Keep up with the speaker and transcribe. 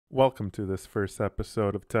Welcome to this first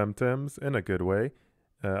episode of TemTems in a good way.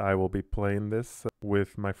 I will be playing this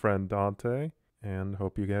with my friend Dante and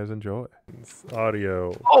hope you guys enjoy. It's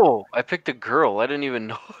audio. Oh, I picked a girl. I didn't even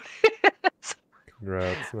notice.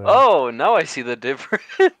 Congrats, man. Oh, now I see the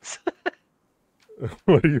difference.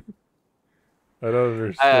 What do you... I don't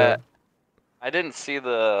understand. I didn't see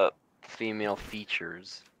the female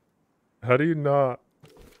features. How do you not...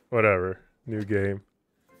 Whatever. New game.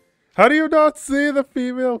 How do you not see the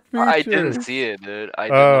female features? I didn't see it, dude. I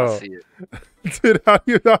did not see it. Dude, how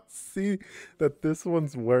do you not see that this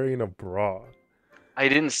one's wearing a bra? I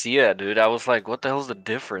didn't see it, dude. I was like, what the hell's the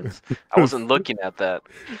difference? I wasn't looking at that.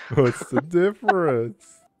 What's the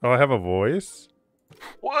difference? Oh, I have a voice?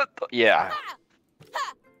 What the? Yeah.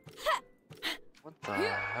 What the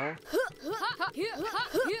hell?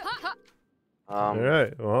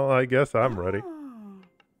 Alright, well, I guess I'm ready.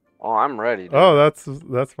 Oh, I'm ready, dude. Oh,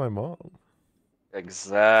 that's my mom.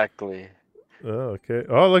 Exactly. Oh, okay.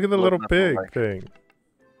 Oh, look at the little pig thing.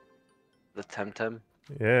 The TemTem?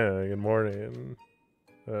 Yeah, good morning.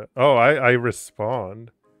 I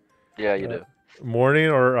respond. Yeah, you do. Morning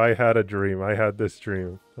or I had a dream. I had this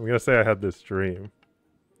dream. I'm going to say I had this dream.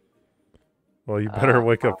 Well, you better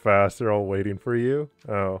wake up fast. They're all waiting for you.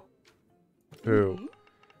 Oh. Who?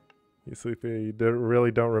 You sleepy? You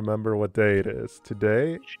really don't remember what day it is.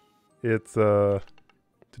 Today, it's,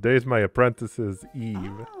 today's my apprentice's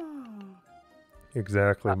eve.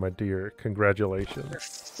 Exactly, my dear.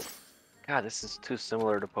 Congratulations. God, this is too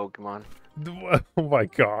similar to Pokemon. Oh my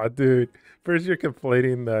god, dude. First you're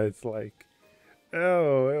complaining that it's like,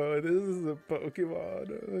 oh, this is a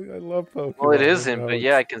Pokemon. I love Pokemon. Well, it isn't, but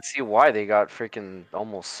yeah, I can see why they got freaking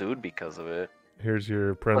almost sued because of it. Here's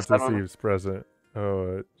your Princess Eve's present.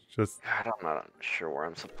 Oh, it's just... God, I'm not sure where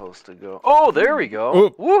I'm supposed to go. Oh, there we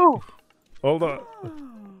go. Woo! Hold on.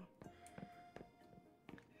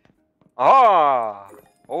 Ah!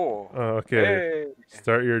 Oh. Okay. Hey.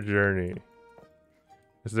 Start your journey.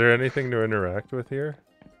 Is there anything to interact with here?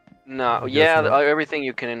 No, yeah, everything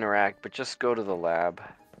you can interact, but just go to the lab.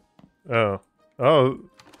 Oh. Oh,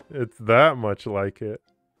 it's that much like it.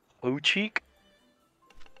 Cheek?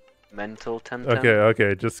 Mental TemTem?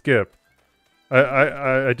 Okay, just skip.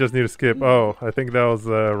 I just need to skip. Oh, I think that was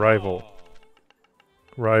Rival.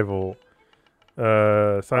 Rival.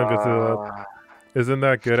 Silent Godzilla isn't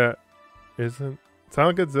that good at...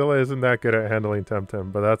 Silent Godzilla isn't that good at handling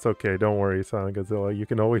TemTem, but that's okay. Don't worry, Silent Godzilla. You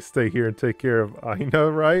can always stay here and take care of Aina,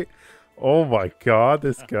 right? Oh my god,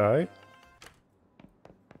 this guy.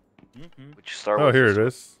 Oh, here it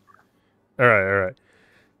is. Alright.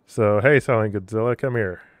 So, hey, Silent Godzilla, come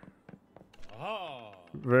here.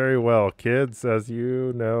 Very well, kids. As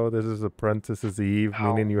you know, this is Apprentice's Eve,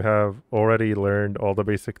 meaning you have already learned all the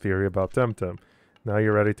basic theory about TemTem. Now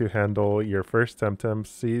you're ready to handle your first TemTem.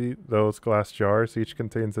 See those glass jars? Each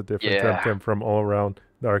contains a different TemTem from all around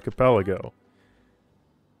the archipelago.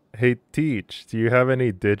 Hey, Teach, do you have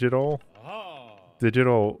any digital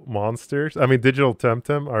monsters? I mean, digital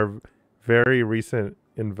TemTem are very recent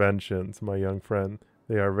inventions, my young friend.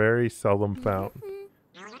 They are very seldom found.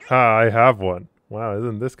 Ha, I have one. Wow,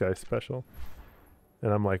 isn't this guy special?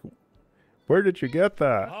 And I'm like, where did you get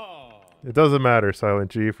that? It doesn't matter,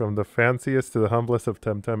 Silent G. From the fanciest to the humblest of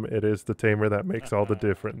TemTem, it is the tamer that makes all the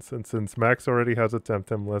difference. And since Max already has a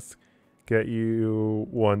TemTem, let's get you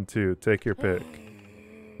one too. Take your pick.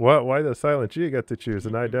 What? Why does Silent G get to choose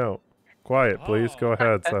and I don't? Quiet, please. Go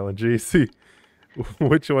ahead, Silent G. See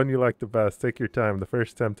which one you like the best. Take your time. The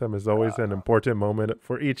first TemTem is always an important moment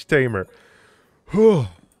for each tamer.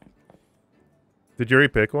 Did you already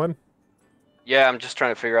pick one? Yeah, I'm just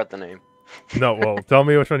trying to figure out the name. No, well, tell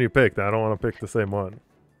me which one you picked. I don't want to pick the same one.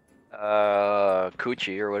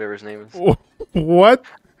 Coochie or whatever his name is. What?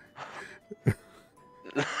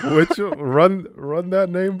 Which run that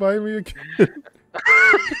name by me again?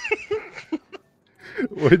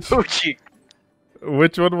 Coochie.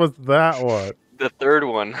 Which one was that one? The third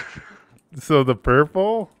one. So the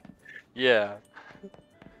purple? Yeah.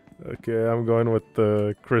 Okay, I'm going with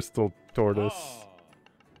the crystal tortoise.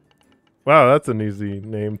 Wow, that's an easy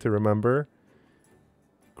name to remember.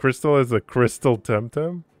 Crystal is a crystal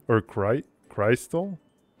TemTem? Or crystal?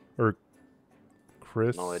 Or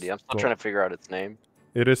crystal? No idea. I'm still trying to figure out its name.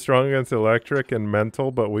 It is strong against electric and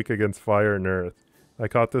mental, but weak against fire and earth. I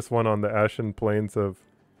caught this one on the ashen plains of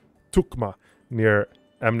Tukma, near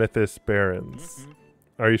Amnethys Barrens.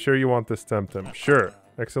 Are you sure you want this TemTem? Sure.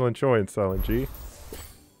 Excellent choice, Silent G.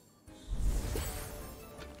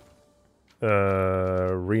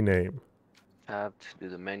 Rename. Tab to do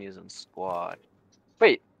the menus and squad.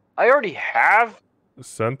 Wait, I already have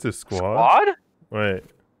Sent to squad? Wait.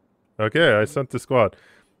 Okay, I sent to squad.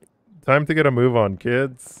 Time to get a move on,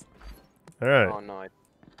 kids. All right. Oh no.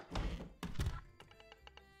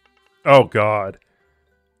 Oh God.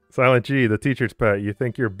 Silent G, the teacher's pet. You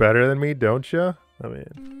think you're better than me, don't you? I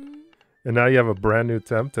mean, and now you have a brand new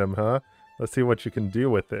TemTem, huh? Let's see what you can do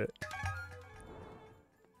with it.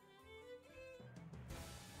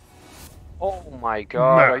 Oh my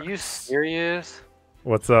God. Are you Max. serious?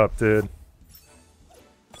 What's up, dude?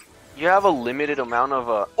 You have a limited amount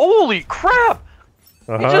of Holy crap!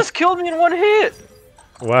 He just killed me in one hit.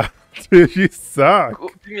 Wow, dude, you suck.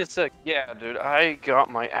 Give me a sec. Yeah, dude, I got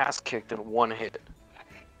my ass kicked in one hit.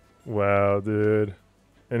 Wow, dude.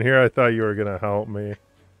 And here I thought you were gonna help me.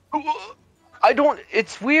 I don't.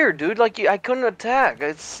 It's weird, dude. Like I couldn't attack.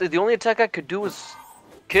 It's the only attack I could do was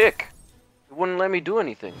kick. It wouldn't let me do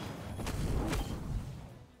anything.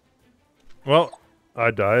 Well,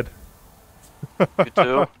 I died. You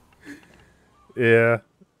too? Yeah.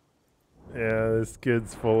 Yeah, this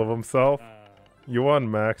kid's full of himself. You won,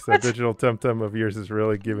 Max. That digital TemTem of yours is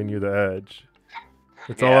really giving you the edge.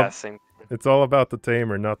 Same. It's all about the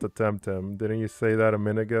tamer, not the TemTem. Didn't you say that a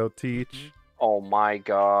minute ago, Teach? Oh my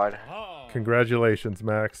God. Congratulations,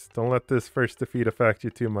 Max. Don't let this first defeat affect you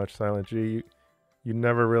too much, Silent G. You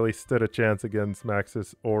never really stood a chance against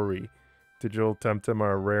Max's Ori. Digital TemTem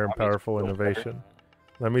are a rare and powerful innovation.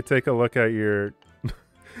 Let me take a look at your...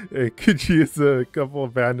 It could use a couple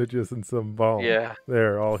of bandages and some balm. Yeah.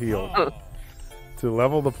 There, all healed. To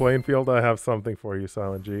level the playing field, I have something for you,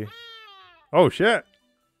 Silent G. Oh, shit!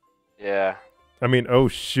 Yeah. I mean, oh,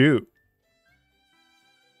 shoot.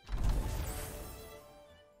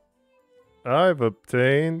 I've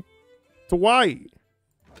obtained... Tway!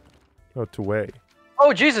 Oh, Tway.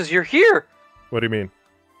 Oh, Jesus, you're here! What do you mean?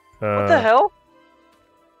 What the hell?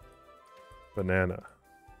 Banana.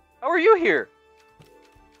 How are you here?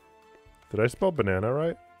 Did I spell banana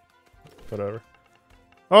right? Whatever.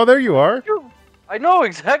 Oh, there you are. I know,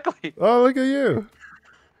 exactly. Oh, look at you.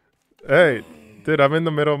 Hey, dude, I'm in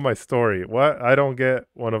the middle of my story. What? I don't get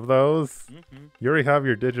one of those? You already have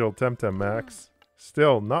your digital TemTem, Max.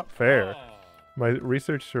 Still, not fair. My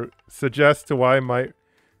research suggests to why I might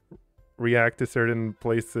react to certain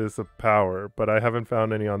places of power, but I haven't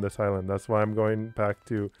found any on this island. That's why I'm going back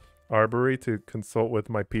to Arbory to consult with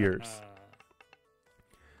my peers.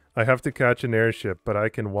 I have to catch an airship, but I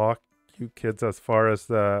can walk you kids as far as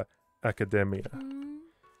the academia.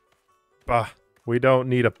 Bah, we don't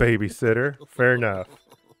need a babysitter. Fair enough.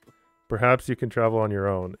 Perhaps you can travel on your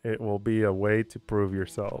own. It will be a way to prove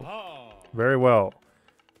yourself. Very well.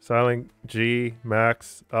 Silent G,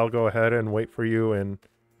 Max, I'll go ahead and wait for you in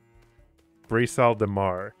Brisal de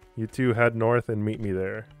Mar. You two head north and meet me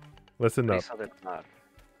there. Listen up.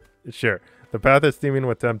 Sure. The path is steaming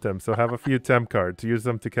with TemTem, so have a few Tem cards. Use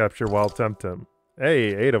them to capture wild TemTem.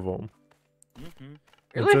 Hey, 8 of them.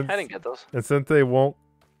 Really? I didn't get those. And since they won't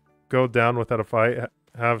go down without a fight,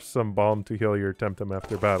 have some balm to heal your TemTem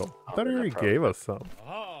after battle. I thought he already gave us some.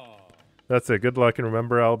 That's it. Good luck, and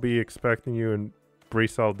remember, I'll be expecting you in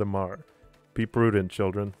Brisal de Mar. Be prudent,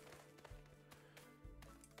 children.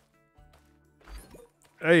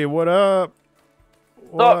 Hey, what up?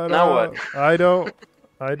 Now what?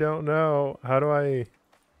 I don't know. How do I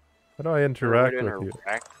interact with you?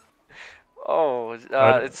 Oh,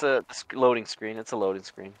 it's a loading screen. It's a loading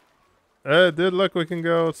screen. Dude, look, we can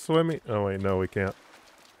go swimming. Oh wait, no, we can't.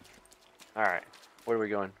 All right, where are we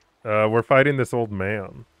going? We're fighting this old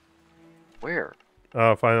man. Where?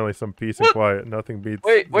 Finally some peace and quiet. Nothing beats.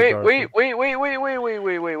 Wait!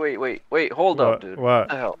 Hold up, dude. What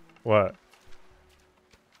the hell? What?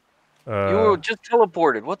 You were just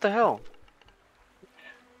teleported. What the hell?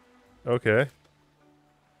 Okay.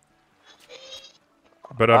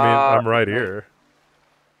 But I mean, I'm right here.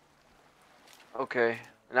 Okay.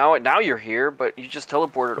 Now you're here, but you just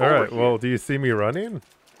teleported over Alright, here. well, do you see me running?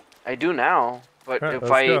 I do now, but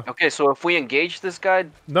Right, if go. so if we engage this guy...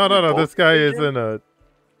 No, this guy isn't a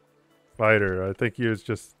fighter. I think he was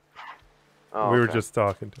just... Oh, we were just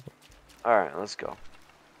talking to him. Alright, let's go.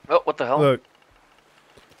 Oh, what the hell? Look.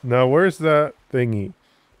 Now, where's that thingy?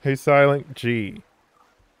 Hey, Silent G.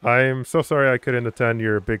 I'm so sorry I couldn't attend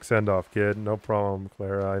your big send-off, kid. No problem,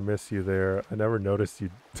 Clara. I miss you there. I never noticed you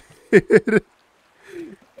did.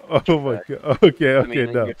 Oh my god. Okay,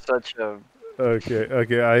 no. You're such a...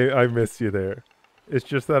 Okay, I miss you there. It's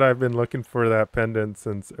just that I've been looking for that pendant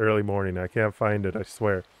since early morning. I can't find it, I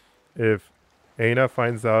swear. If Aina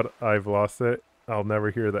finds out I've lost it, I'll never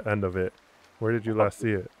hear the end of it. Where did you last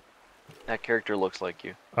see it? That character looks like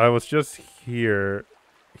you. I was just here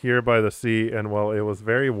by the sea, and well, it was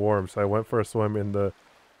very warm, so I went for a swim in the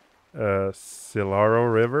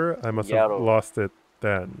Silaro River. I must have lost it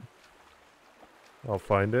then. I'll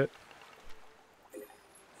find it.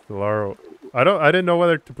 Solaro. I didn't know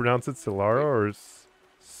whether to pronounce it Solaro or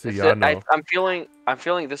Ciano. I'm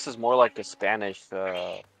feeling this is more like the Spanish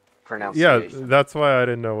Yeah, pronunciation. that's why I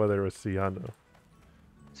didn't know whether it was Ciano.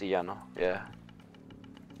 Ciano, yeah.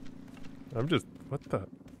 I'm just what the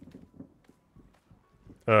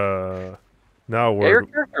now Yeah, your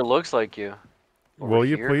word. character looks like you. Over Will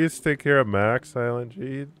you here. please take care of Max, Silent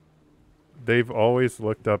G? They've always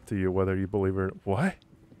looked up to you, whether you believe it or what?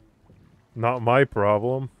 Not my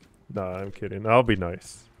problem. Nah, I'm kidding. I'll be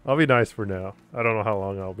nice. I'll be nice for now. I don't know how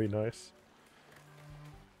long I'll be nice.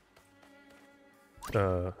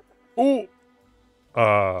 Oh!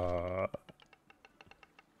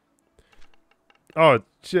 Oh,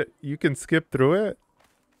 shit. You can skip through it?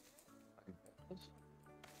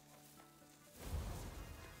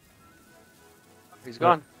 He's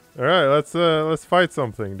gone. Alright, let's fight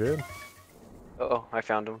something, dude. Uh-oh, I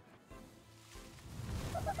found him.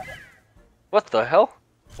 What the hell?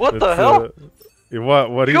 What the hell?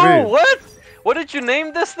 What do you Yo, mean? what? What did you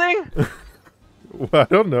name this thing? I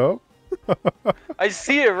don't know. I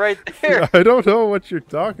see it right there. I don't know what you're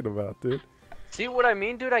talking about, dude. See what I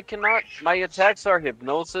mean, dude? I cannot. My attacks are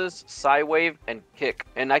Hypnosis, Psywave, and Kick.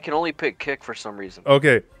 And I can only pick Kick for some reason.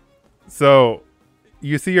 Okay, so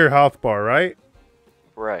you see your health bar, right?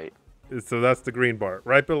 Right. So that's the green bar.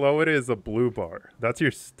 Right below it is a blue bar. That's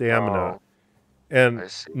your stamina. Oh, And I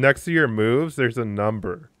see. next to your moves, there's a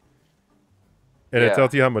number. And it Yeah.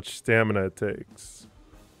 tells you how much stamina it takes.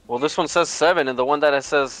 Well, this one says 7, and the one that it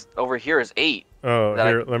says over here is 8. Oh, That I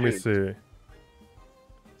here, can let me choose. see. It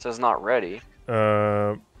says not ready.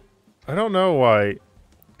 I don't know why.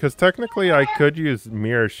 Because technically I could use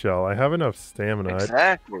Mirror Shell. I have enough stamina.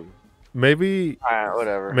 Exactly. Maybe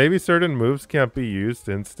Whatever. maybe certain moves can't be used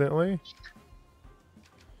instantly.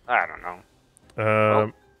 I don't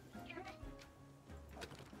know.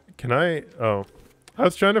 Can I... Oh. I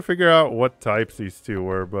was trying to figure out what types these two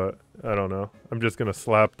were, but I don't know. I'm just going to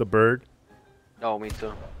slap the bird. Oh, me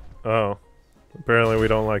too. Oh. Apparently we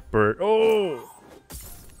don't like bird. Oh!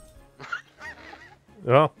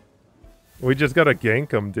 Well, we just got to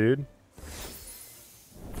gank him, dude.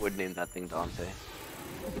 Would name that thing Dante.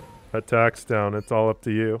 Attacks down. It's all up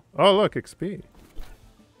to you. Oh, look, XP.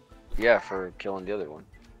 Yeah, for killing the other one.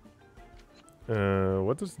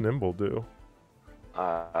 What does Nimble do?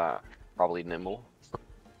 Probably Nimble.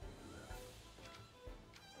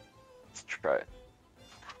 Let's try it.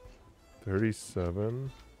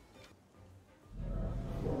 37.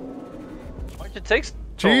 Why'd it take so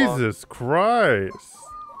long? Jesus Christ.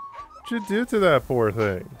 What'd you do to that poor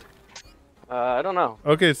thing? I don't know.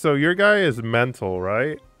 Okay, so your guy is mental,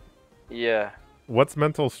 right? Yeah. What's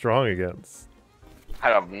mental strong against? I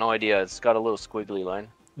have no idea. It's got a little squiggly line.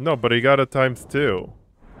 No, but he got it ×2.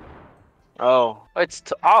 Oh, it's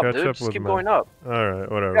up, Catch dude. up Just with keep men. going up.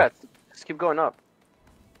 Alright, whatever. Yeah, just keep going up.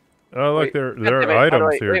 Oh, look, Wait, there wait, are wait, items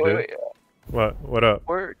wait, here, wait, dude. wait. What? What up?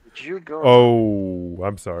 Where did you go? Oh,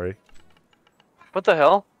 I'm sorry. What the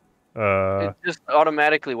hell? It just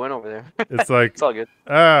automatically went over there. It's like, It's all good.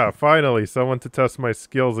 finally, someone to test my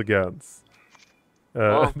skills against.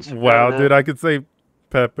 Well, it's Wow, better dude, than- I could say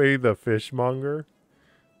Pepe the fishmonger.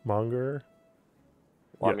 Monger?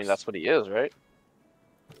 Well, I mean, that's what he is, right?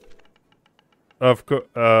 Of course,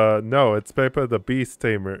 no, it's Pepe the beast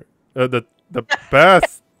tamer. The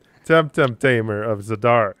best TemTem tamer of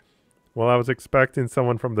Zadar. Well, I was expecting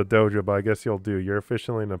someone from the dojo, but I guess you'll do. You're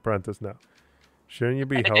officially an apprentice now. Shouldn't you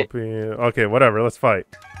be helping? Okay, whatever. Let's fight.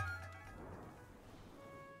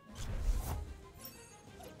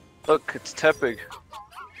 Look, it's Tepig.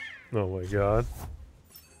 Oh my god.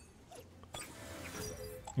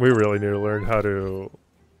 We really need to learn how to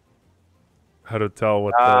tell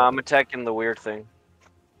what I'm attacking the weird thing.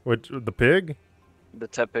 the pig? The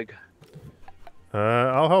Tepig.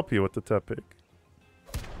 I'll help you with the tepig.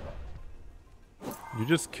 You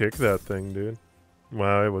just kick that thing, dude.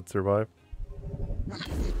 Wow, it would survive.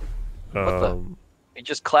 He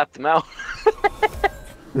just clapped him out.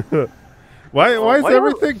 Why is why are-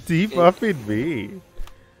 everything debuffing me?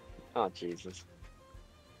 Oh, Jesus.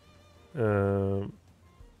 Um.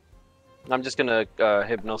 I'm just gonna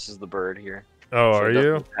hypnosis the bird here. Oh, So are it doesn't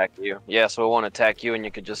you? Attack you. Yeah, so it won't attack you, and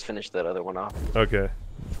you could just finish that other one off. Okay.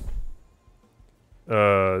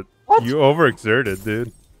 What? You overexerted,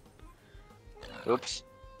 dude. Oops.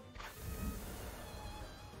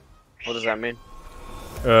 What does that mean?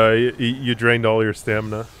 You drained all your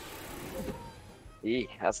stamina, Eee,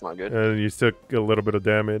 that's not good. and you took a little bit of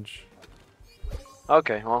damage.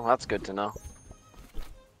 Okay, well, that's good to know.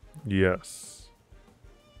 Yes.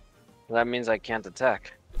 That means I can't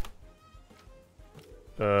attack.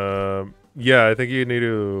 Yeah, I think you need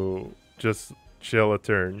to just chill a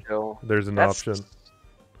turn. Chill. There's an That's option.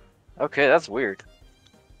 okay. That's weird.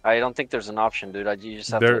 I don't think there's an option, dude. You just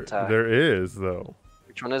have to attack. There is though.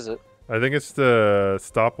 Which one is it? I think it's the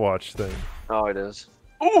stopwatch thing. Oh, it is.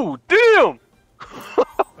 Ooh, damn!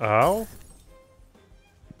 Ow.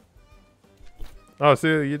 Oh, see,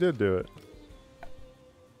 you did do it.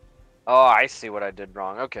 Oh, I see what I did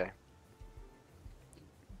wrong. Okay.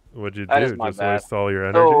 What'd you That is do? my Just bad. waste all your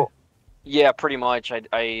energy? So, yeah, pretty much.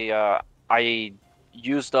 I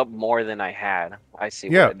used up more than I had. I see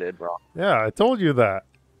Yeah. what I did wrong. Yeah, I told you that.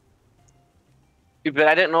 But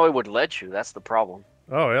I didn't know it would let you. That's the problem.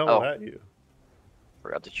 Oh, it'll Oh. let you.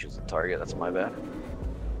 Forgot to choose a target. That's my bad.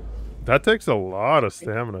 That takes a lot of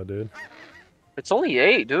stamina, dude. It's only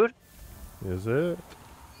 8, dude. Is it?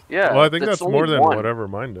 Yeah. Well, I think it's that's only more than 1. whatever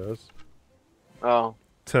mine does. Oh.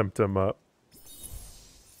 Tempt him up.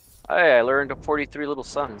 Hey, I learned 43 little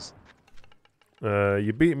suns.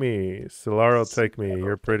 You beat me. Solaro, take me.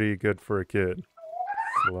 You're pretty good for a kid.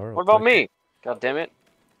 Solaro, What about take me? God damn it.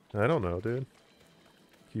 I don't know, dude.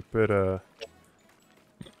 Keep it,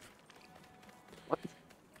 What?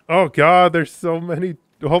 Oh, God, there's so many.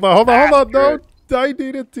 Hold on. No, I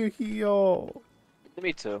needed to heal.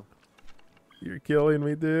 Me too. You're killing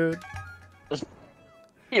me, dude.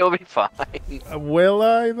 You'll be fine. Will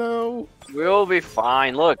I, though? We'll be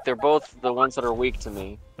fine. Look, they're both the ones that are weak to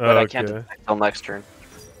me. But I can't Okay. attack until next turn.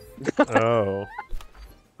 Oh.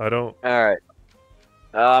 I don't. Alright.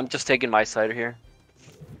 I'm just taking my side here.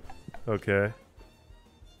 Okay.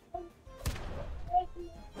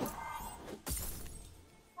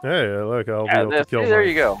 Hey, look, I'll be able to kill there mine.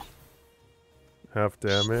 you go. Half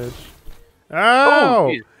damage. Oh, Ow!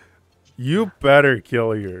 geez. You better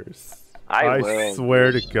kill yours. I will.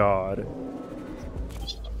 swear to God.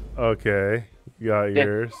 Okay, you got Yeah.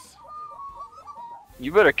 yours.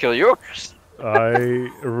 You better kill yours. I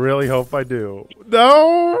really hope I do.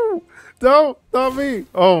 No! No, not me.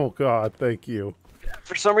 Oh, God, thank you.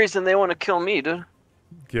 For some reason, they want to kill me, dude.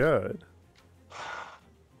 Good.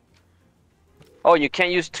 Oh, you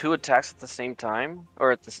can't use 2 attacks at the same time?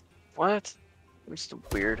 Or at this... What? It's so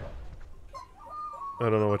weird. I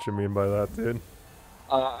don't know what you mean by that, dude.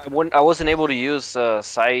 I wasn't able to use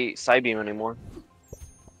Psy Beam anymore.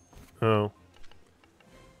 Oh.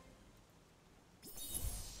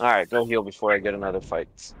 Alright, go heal before I get another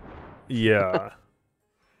fight. Yeah.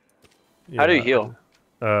 How do you Yeah. heal?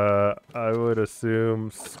 I would assume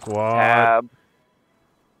squad. Tab,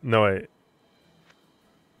 No, wait.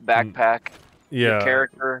 backpack, your Yeah.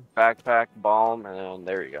 character, backpack, balm, and then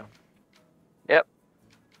there you go. Yep.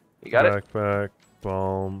 You got it? Backpack,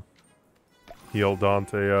 balm. Heal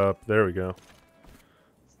Dante up. There we go.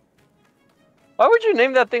 Why would you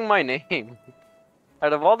name that thing my name?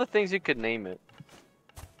 Out of all the things you could name it.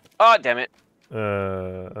 Oh, damn it.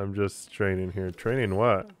 I'm just training here. Training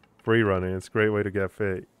what? Free running. It's a great way to get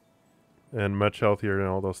fit. And much healthier than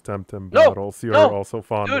all those TemTem No! battles you're No! also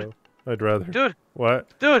fond Dude! of. I'd rather. Dude! What?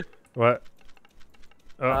 Dude! What?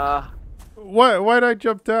 Oh. Uh, Why'd I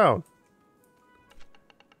jump down?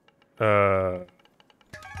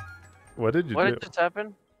 What did you what do? did just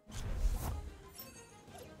happen?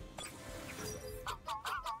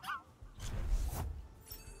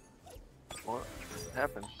 What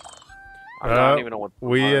happened? I don't even know what.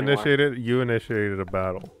 You initiated a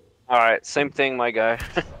battle. Alright, same thing, my guy.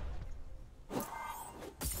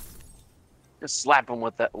 Just slap him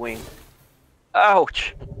with that wing.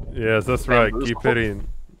 Ouch! Yes, that's right. Bamboozle.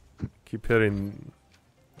 Keep hitting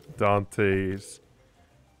Dante's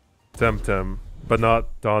TemTem, but not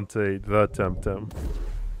Dante the TemTem.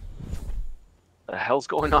 The hell's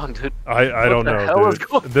going on, dude? I don't the know, hell is dude.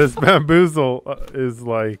 going- This bamboozle is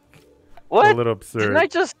like What? a little absurd. Didn't I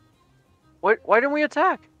just... Why didn't we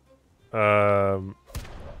attack? I'm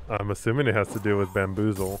assuming it has to do with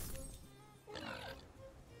bamboozle.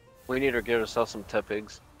 We need to get ourselves some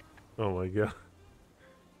tepigs. Oh my god.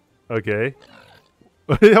 Okay.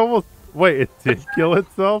 It almost. Wait, it did kill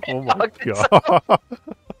itself? Oh my god.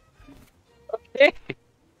 Hey!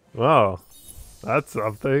 Wow. That's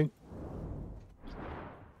something.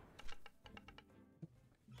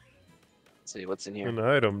 Let's see, what's in here? An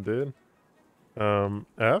item, dude.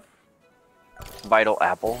 F? Vital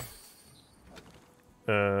apple.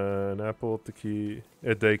 An apple to key.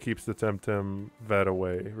 A day keeps the TemTem vat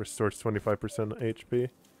away. Restores 25% HP.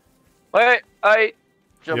 Wait, I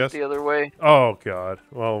jumped Yes? the other way. Oh god.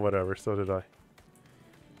 Well, whatever. So did I.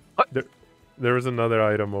 What? There was another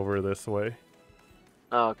item over this way.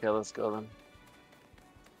 Oh, okay, let's go then.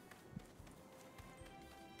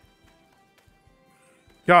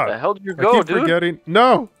 God. The hell did you I go, keep dude? forgetting.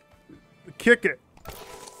 No! Kick it!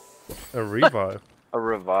 A revive. A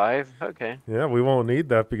revive? Okay. Yeah, we won't need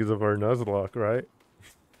that because of our Nuzlocke, right?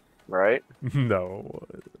 Right. No.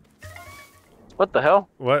 What the hell?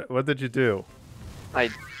 What did you do? I.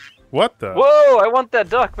 What the? Whoa! I want that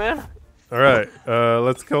duck, man. All right,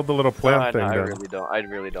 let's kill the little plant No, thing I then. really don't. I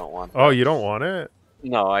really don't want Oh, that. you don't want it?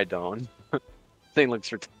 No, I don't. Thing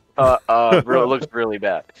looks looks really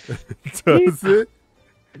bad. Does it?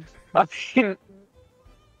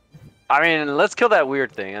 I mean, let's kill that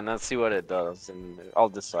weird thing and let's see what it does, and I'll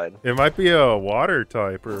decide. It might be a water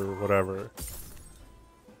type or whatever.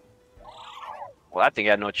 Well, that thing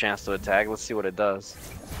had no chance to attack. Let's see what it does.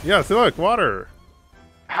 Yeah, see, look, water.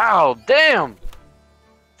 Ow, damn!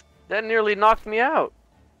 That nearly knocked me out.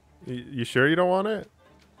 You sure you don't want it?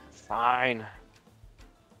 Fine.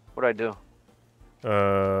 What'd I do?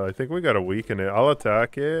 I think we gotta weaken it. I'll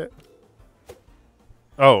attack it.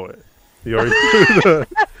 Oh, you already threw the...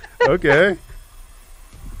 Okay.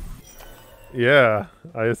 Yeah,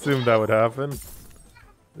 I assumed that would happen.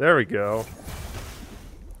 There we go.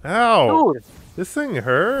 Ow! Dude, This thing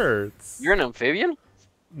hurts. you're an amphibian?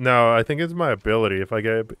 No, I think it's my ability. If I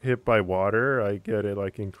get hit by water, I get it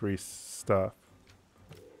like increased stuff.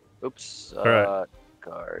 Oops. Alright.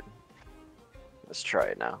 Guard. Let's try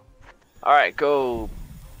it now. Alright, go.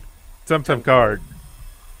 TemTem card.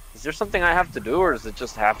 Is there something I have to do, or does it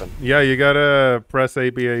just happen? Yeah, you gotta press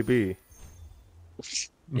ABAB.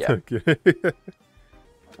 Yeah. Okay.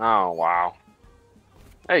 Oh, wow.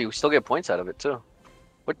 Hey, you still get points out of it, too.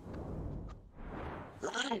 What?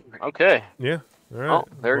 Okay. Yeah. All right. Oh,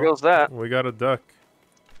 there goes that. We got a duck.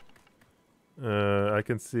 I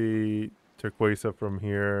can see Turquoisa from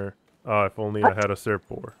here. Oh, if only I had a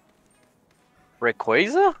Serpor.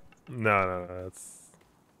 Rayquaza? No, that's...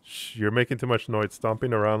 Shh, you're making too much noise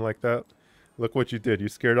stomping around like that. Look what you did. You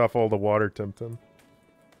scared off all the water, TemTem.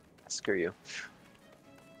 Screw you.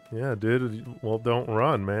 Yeah, dude. Well, don't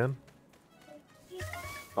run, man.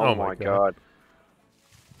 Oh, my god.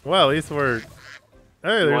 Well, at least we're... Hey,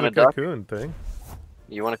 there's want a a duck? cocoon thing.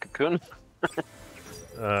 You want a cocoon?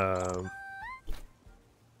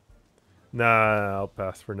 Nah, I'll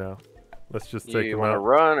pass for now. Let's just take You him want to out.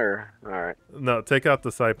 run, or? Alright. No, take out the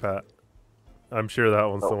Saipat. I'm sure that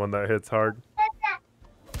one's the one that hits hard.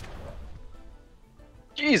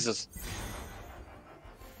 Jesus.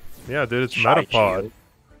 Yeah, dude, it's Shy Metapod.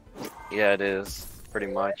 Yeah, it is. Pretty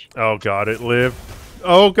much. Oh god, it lived.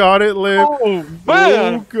 Oh god, it lived. Oh,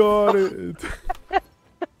 man! Oh god, it.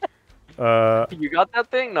 You got that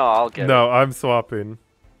thing? No, I'll get it. No, I'm swapping.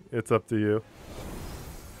 It's up to you.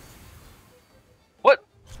 What?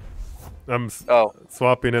 I'm Oh.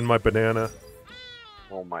 swapping in my banana.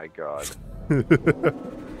 Oh my god.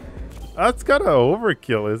 That's kind of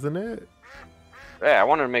overkill, isn't it? Hey, I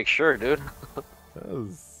wanted to make sure, dude.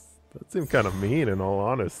 That seemed kind of mean, in all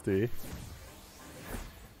honesty.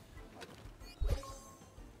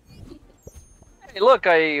 Hey, look,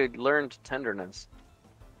 I learned tenderness.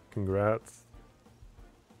 Congrats.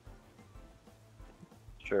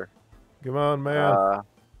 Sure. Come on, man.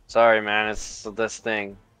 Sorry, man. It's this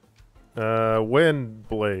thing. Wind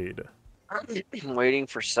Blade. I'm waiting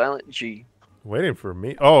for Silent G. Waiting for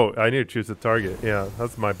me? Oh, I need to choose a target. Yeah,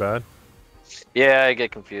 that's my bad. Yeah, I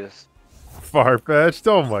get confused. Farfetched?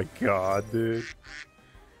 Oh my god, dude.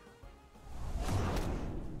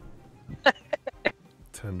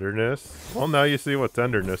 Tenderness. Well, now you see what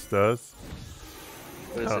tenderness does.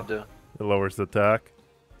 What does it do? It lowers the attack.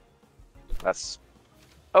 That's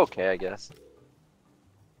okay, I guess.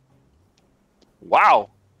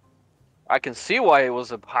 Wow. I can see why it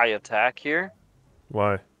was a high attack here.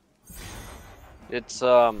 Why? It's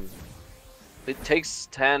it takes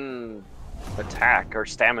 10 attack or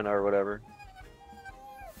stamina or whatever.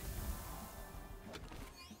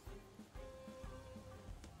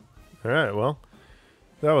 Alright, well.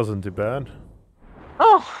 That wasn't too bad.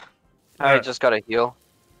 Oh. I Alright. just gotta heal.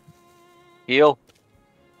 Heal.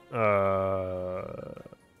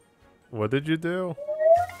 What did you do?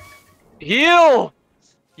 Heal!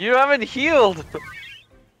 You haven't healed!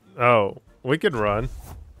 Oh, we could run.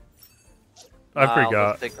 I Nah, forgot.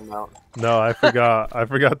 Let's take them out. No, I forgot. I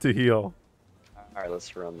forgot to heal. Alright,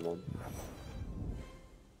 let's run then.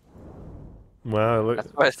 Wow, look,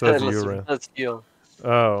 That's why I it says said you ran. let's heal.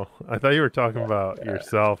 Oh, I thought you were talking about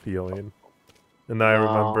yourself healing. And then I No.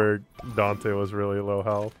 remembered Dante was really low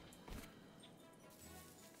health.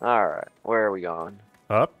 Alright, where are we going?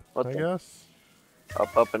 Up, What I the- guess?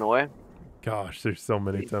 Up, and away? Gosh, there's so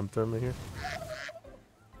many TemTem in here.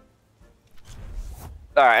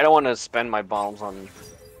 Alright, I don't want to spend my bombs on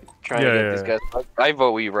trying to Yeah, get yeah, these yeah. guys. I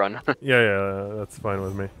vote we run. Yeah, that's fine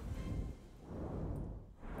with me.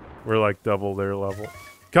 We're like double their level.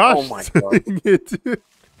 Oh Gosh, my god. dang it, dude.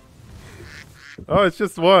 Oh, it's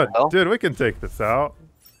just one. Well, Dude, we can take this out.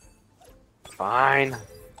 fine.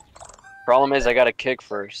 Problem is, I got to kick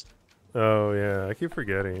first. Oh, yeah. I keep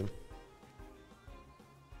forgetting.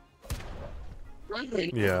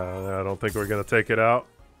 Yeah, I don't think we're going to take it out.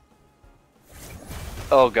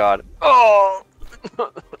 Oh god. Oh!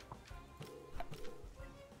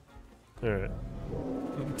 Alright.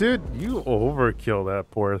 Dude, you overkill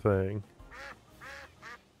that poor thing.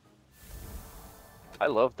 I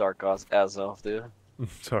love Dark Azelf, dude.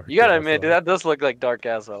 Sorry. You gotta admit, dude, that does look like Dark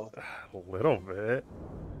Azelf. A little bit.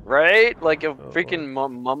 Right? Like a Oh. freaking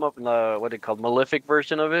what it called? Malefic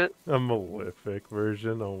version of it? A malefic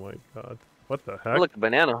version. Oh my god. What the heck? Look, a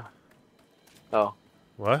banana. Oh.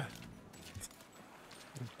 What?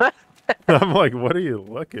 I'm like, what are you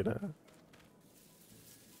looking at?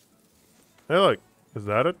 Hey, look. Is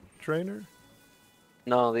that a trainer?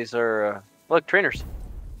 No, these are, look, trainers.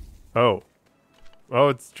 Oh. Oh,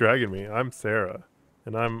 it's dragging me. I'm Sarah.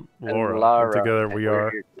 And I'm Laura. And together we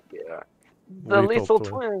are the Lethal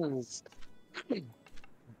Twins.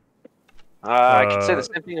 I could say the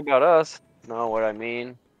same thing about us. Know what I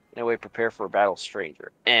mean? Anyway, prepare for a battle,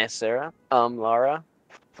 stranger. Sarah. Lara.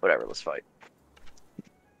 Whatever, let's fight.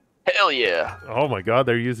 Hell yeah. Oh my god,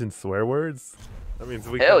 they're using swear words? That means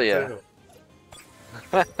we Hell can yeah. too.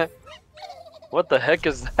 What the heck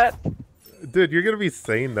is that? Dude, you're gonna be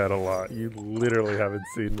saying that a lot. You literally haven't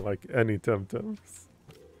seen like any TemTems.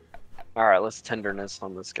 Alright, let's tenderness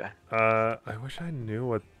on this guy. I wish I knew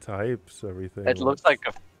what types everything It was. looks like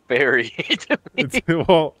a fairy to me.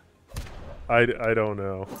 Well, I don't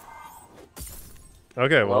know.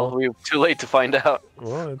 Okay, well, we're too late to find out.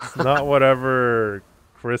 well, it's not whatever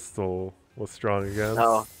Crystal was strong against.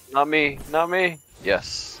 No, not me, not me.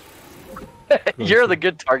 Yes. You're the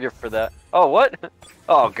good target for that. Oh, what?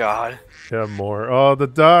 Oh, God. Yeah, more. Oh, the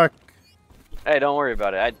duck. Hey, don't worry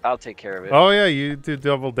about it. I'll take care of it. Oh yeah, you do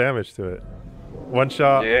double damage to it. One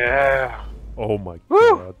shot. Yeah. Oh my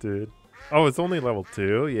Woo! god, dude. Oh, it's only level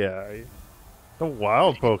 2? Yeah. The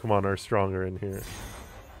wild Pokemon are stronger in here.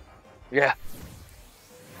 Yeah.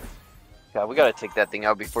 God, we gotta take that thing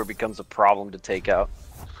out before it becomes a problem to take out.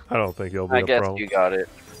 I don't think it'll be I a guess problem. you got it.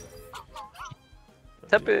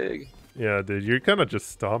 Tepig. Yeah, dude, you're kind of just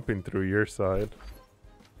stomping through your side.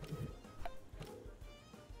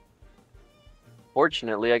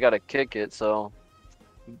 Fortunately, I gotta kick it, so...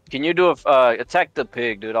 Can you do a, attack the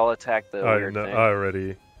pig, dude? I'll attack the weird I thing.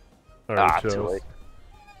 already chose. Too late.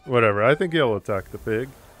 Whatever, I think he'll attack the pig.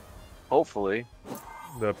 Hopefully.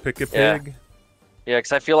 The pick-a-pig. Yeah. Yeah,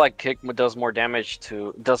 because I feel like kick does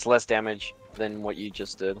less damage than what you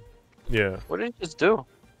just did. Yeah. What did you just do?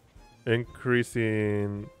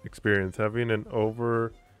 Increasing experience. Having an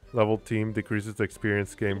over-level team decreases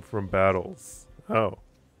experience gained from battles. Oh.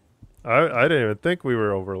 I didn't even think we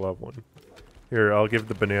were over-leveling. Here, I'll give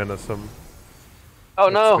the banana some Oh,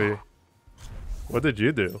 XP. no! What did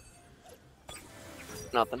you do?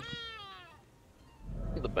 Nothing.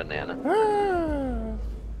 The banana. Ah.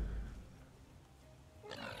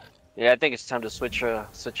 Yeah, I think it's time to switch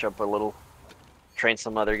up a little. Train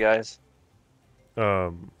some other guys.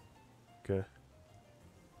 Okay.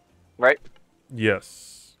 Right?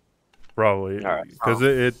 Yes. Probably. Alright. Because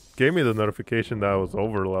it gave me the notification that I was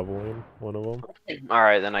over-leveling one of them.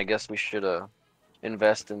 Alright, then I guess we should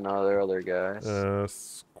invest in other guys.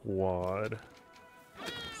 Squad.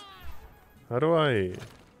 How do I You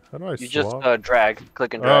swap? just drag,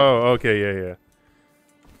 click and drag. Oh, okay, yeah.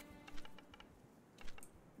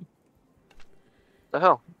 The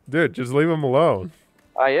hell? Dude, just leave him alone.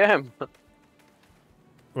 I am.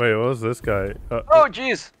 Wait, what was this guy? Oh,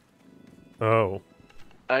 jeez! Oh.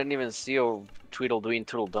 I didn't even see a Tweedledee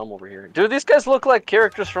Tweedledum over here. Dude, these guys look like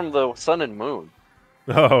characters from the Sun and Moon.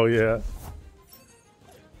 Oh, yeah.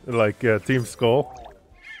 Like Team Skull?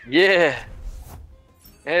 Yeah.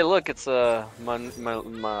 Hey, look, it's forget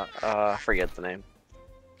the name.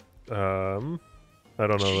 I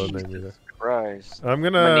don't know the name either. Jesus Christ. I'm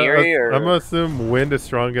gonna Maniri, I'm gonna assume wind is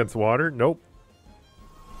strong against water. Nope.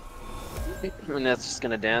 And that's just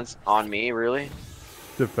gonna dance on me, really?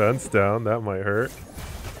 Defense down, that might hurt.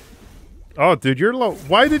 Oh, dude, you're low.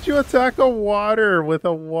 Why did you attack a water with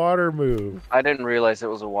a water move? I didn't realize it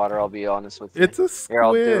was a water, I'll be honest with you. It's a Here,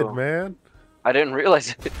 I'll squid, do. man. I didn't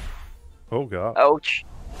realize it. Oh god. Ouch.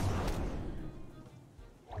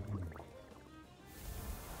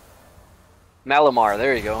 Malamar,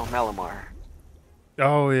 there you go, Malamar.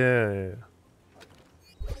 Oh yeah.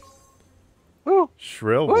 Woo!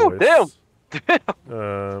 Shrill Woo, voice.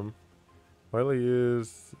 damn! Widely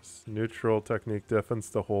used neutral technique deafens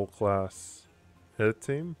the whole class. Hit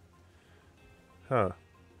team? Huh.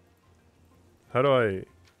 How do I?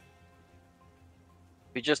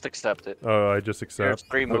 You just accept it. Oh, I just There's accept.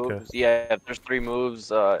 3 Okay. moves. Yeah, if there's 3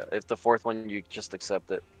 moves, if the 4th one, you just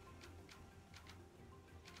accept it.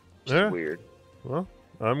 Which is Yeah. weird. Well,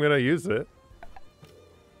 I'm gonna use it.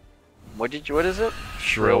 What is it? Shrill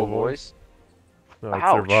Shrill voice. voice. Oh, it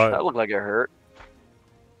Ouch, survived. that looked like it hurt.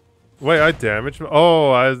 Wait, I damaged.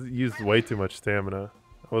 Oh, I used way too much stamina.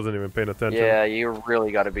 I wasn't even paying attention. Yeah, you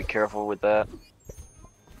really got to be careful with that.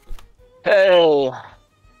 Hey,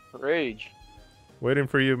 rage. Waiting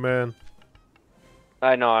for you, man.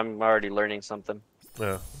 I know, I'm already learning something.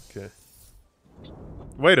 Oh, okay.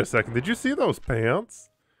 Wait a second. Did you see those pants?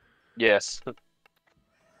 Yes.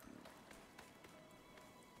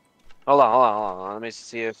 Hold on. Let me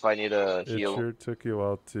see if I need a It heal. sure took you a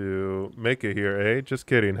while to make it here, eh? Just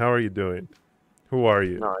kidding. How are you doing? Who are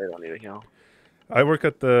you? No, I don't need a heal. I work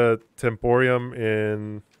at the Temporium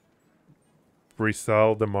in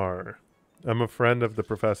Brisal de Mar. I'm a friend of the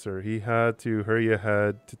professor. He had to hurry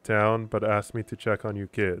ahead to town, but asked me to check on you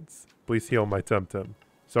kids. Please heal my TemTem.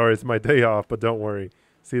 Sorry, it's my day off, but don't worry.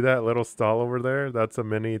 See that little stall over there? That's a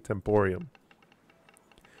mini Temporium.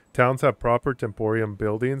 Towns have proper Temporium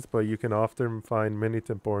buildings, but you can often find mini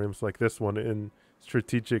Temporiums like this one in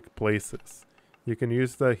strategic places. You can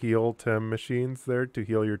use the heal Tem machines there to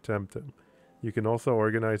heal your TemTem. You can also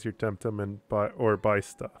organize your TemTem and buy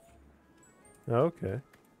stuff. Okay.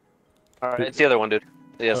 Alright, it's the other one, dude.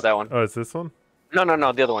 Yes, that one. Oh, it's this one? No,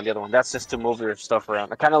 the other one. That's just to move your stuff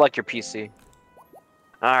around. I kind of like your PC.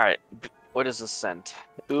 Alright, what is the scent?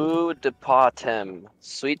 Eau de Tem.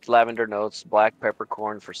 Sweet lavender notes, black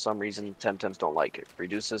peppercorn. For some reason, Temtems don't like it.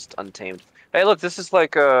 Reduces untamed. Hey, look, this is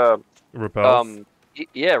like Repels?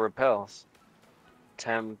 yeah, repels.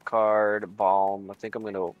 Tem card, balm. I think I'm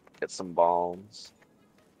gonna get some balms.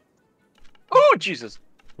 Oh, Jesus!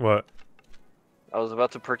 What? I was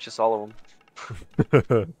about to purchase all of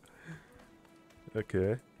them.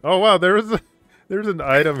 Okay. Oh wow, there's an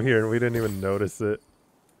item here and we didn't even notice it.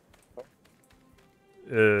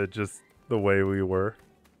 Just the way we were,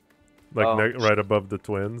 like Oh. right above the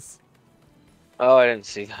twins. Oh, I didn't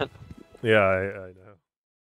see that. Yeah, I know.